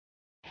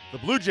The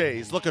Blue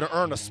Jays looking to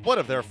earn a split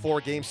of their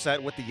four-game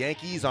set with the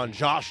Yankees on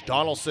Josh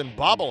Donaldson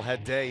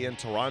bobblehead day in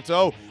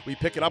Toronto. We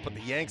pick it up with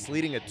the Yanks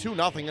leading at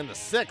 2-0 in the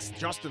sixth.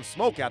 Justin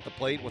Smoke at the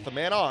plate with a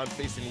man on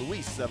facing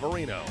Luis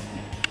Severino.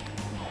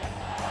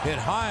 Hit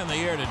high in the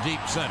air to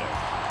deep center.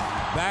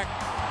 Back,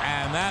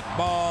 and that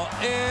ball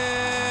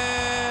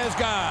is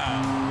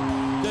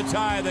gone to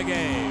tie the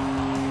game.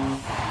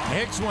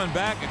 Hicks went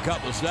back a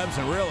couple of steps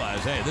and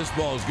realized, hey, this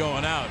ball is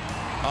going out.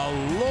 A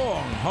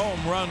long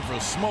home run for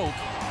Smoke.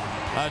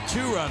 A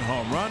two-run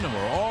home run, and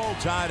we're all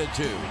tied at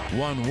 2.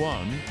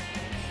 1-1.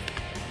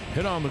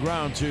 Hit on the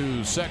ground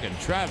to second.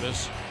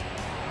 Travis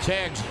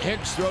tags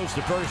Hicks, throws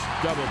to first,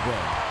 double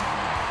play.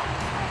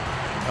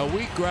 A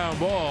weak ground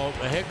ball.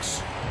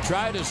 Hicks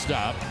tried to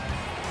stop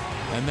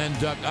and then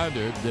duck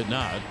under, did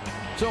not.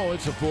 So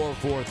it's a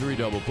 4-4-3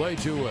 double play,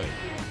 two-way.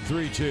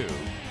 3-2.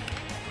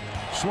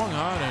 Swung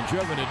on and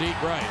driven to deep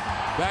right.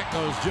 Back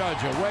goes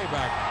Judge, away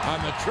back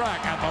on the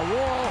track at the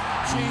wall.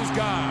 She's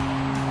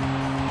gone.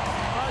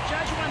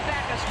 Judge went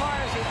back as far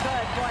as he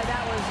could. Boy,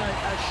 that was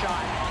a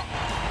shot.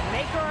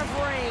 Maker of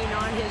rain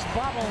on his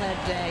bobblehead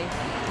day.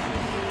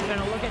 We're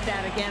going to look at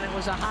that again. It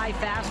was a high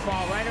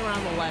fastball right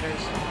around the letters.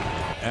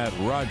 At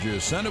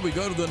Rogers Center, we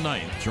go to the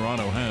ninth.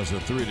 Toronto has a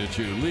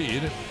 3-2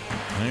 lead.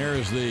 And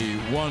here's the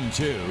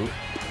 1-2.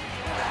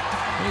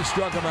 He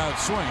struck him out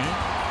swinging.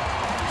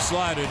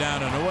 Slider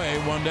down and away,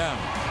 one down.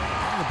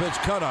 The pitch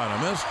cut on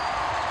him, missed.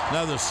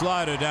 Another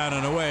slider down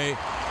and away.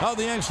 Oh,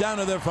 the Yanks down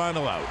to their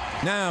final out.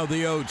 Now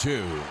the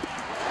 0-2.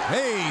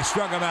 Hey, he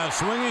struck him out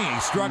swinging. He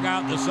struck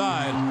out the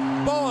side.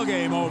 Ball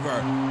game over.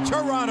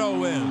 Toronto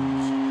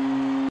wins.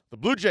 The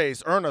Blue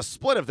Jays earn a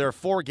split of their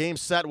four-game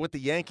set with the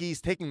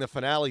Yankees, taking the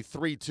finale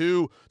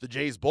 3-2. The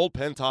Jays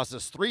bullpen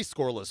tosses 3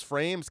 scoreless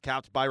frames,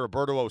 capped by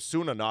Roberto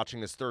Osuna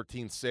notching his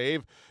 13th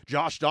save.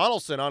 Josh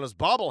Donaldson on his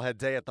bobblehead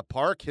day at the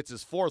park hits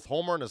his 4th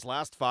homer in his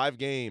last 5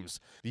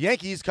 games. The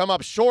Yankees come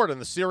up short in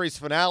the series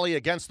finale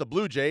against the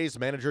Blue Jays.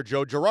 Manager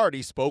Joe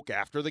Girardi spoke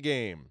after the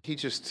game. He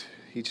just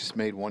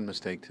made one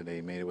mistake today.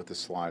 He made it with the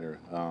slider.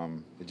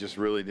 It just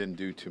really didn't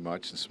do too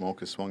much. The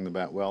Smoke has swung the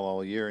bat well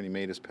all year, and he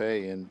made his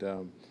pay.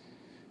 And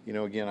you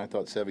know, again, I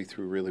thought Sevy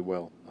threw really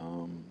well.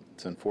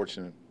 It's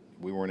unfortunate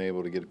we weren't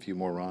able to get a few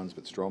more runs,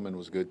 but Stroman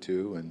was good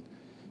too, and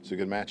it's a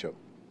good matchup.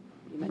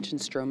 You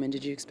mentioned Stroman.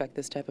 Did you expect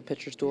this type of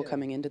pitcher's duel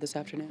coming into this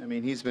afternoon? I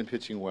mean, he's been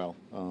pitching well,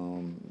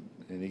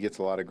 and he gets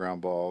a lot of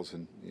ground balls,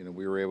 and you know,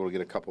 we were able to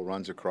get a couple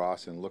runs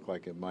across, and it looked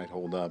like it might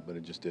hold up, but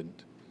it just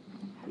didn't.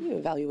 How do you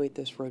evaluate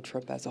this road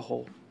trip as a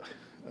whole?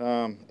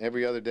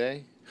 Every other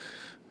day,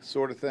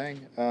 sort of thing.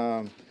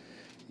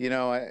 You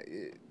know,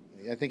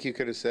 I think you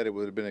could have said it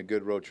would have been a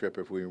good road trip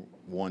if we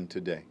won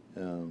today.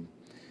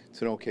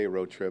 It's an okay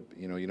road trip.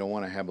 You know, you don't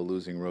want to have a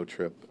losing road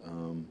trip.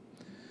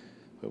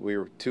 But we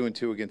were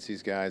 2-2 against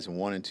these guys and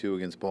 1-2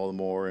 against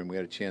Baltimore, and we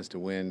had a chance to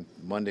win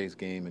Monday's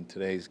game and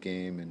today's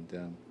game.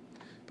 And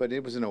but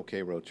it was an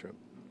okay road trip.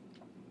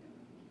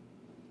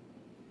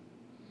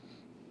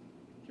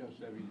 Joe,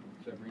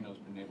 Severino's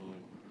been able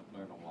to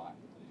learn a lot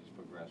as he's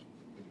progressed.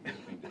 What do you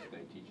think this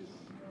day teaches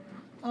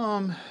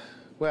him?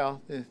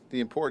 Well, the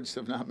importance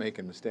of not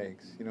making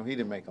mistakes. You know, he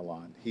didn't make a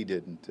lot. He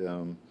didn't.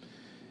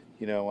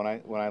 You know,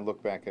 when I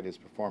look back at his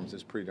performance,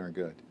 it's pretty darn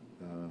good.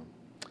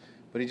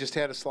 But he just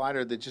had a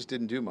slider that just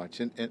didn't do much,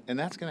 and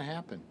that's going to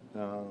happen.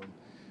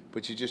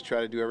 But you just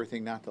try to do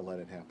everything not to let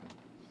it happen.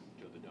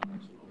 Joe, the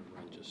Donaldson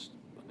run just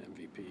an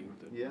MVP.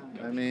 Yeah,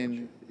 I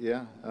mean,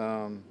 yeah.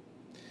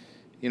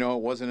 You know,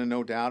 it wasn't a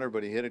no-doubter,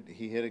 but he hit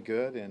it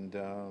good, and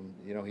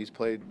you know, he's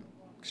played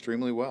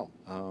extremely well.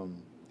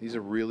 He's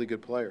a really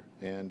good player,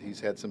 and he's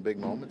had some big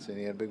moments, and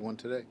he had a big one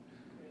today.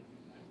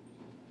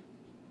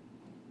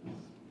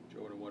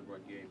 Joe, in a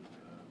one-run game,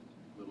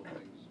 little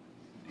things.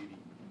 Didi,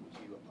 was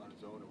he on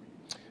his own, or were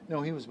you?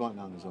 No, he was bunting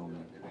on his own.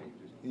 And then he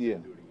just Yeah,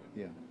 do it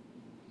again.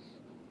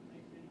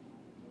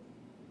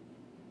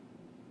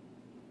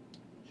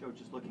 yeah. Joe,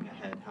 just looking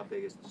ahead, how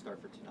big is the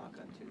start for Tanaka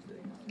on Tuesday?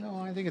 No,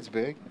 I think it's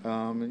big.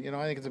 You know,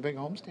 I think it's a big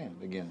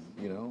homestand again.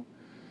 You know,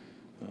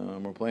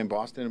 we're playing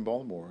Boston and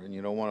Baltimore, and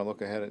you don't want to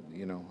look ahead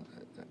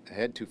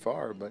too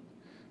far. But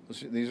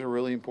these are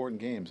really important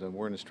games, and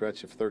we're in a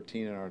stretch of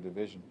 13 in our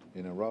division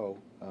in a row,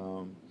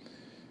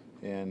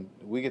 and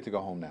we get to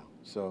go home now.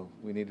 So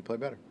we need to play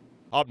better.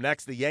 Up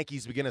next, the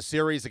Yankees begin a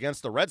series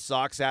against the Red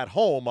Sox at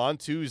home on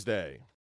Tuesday.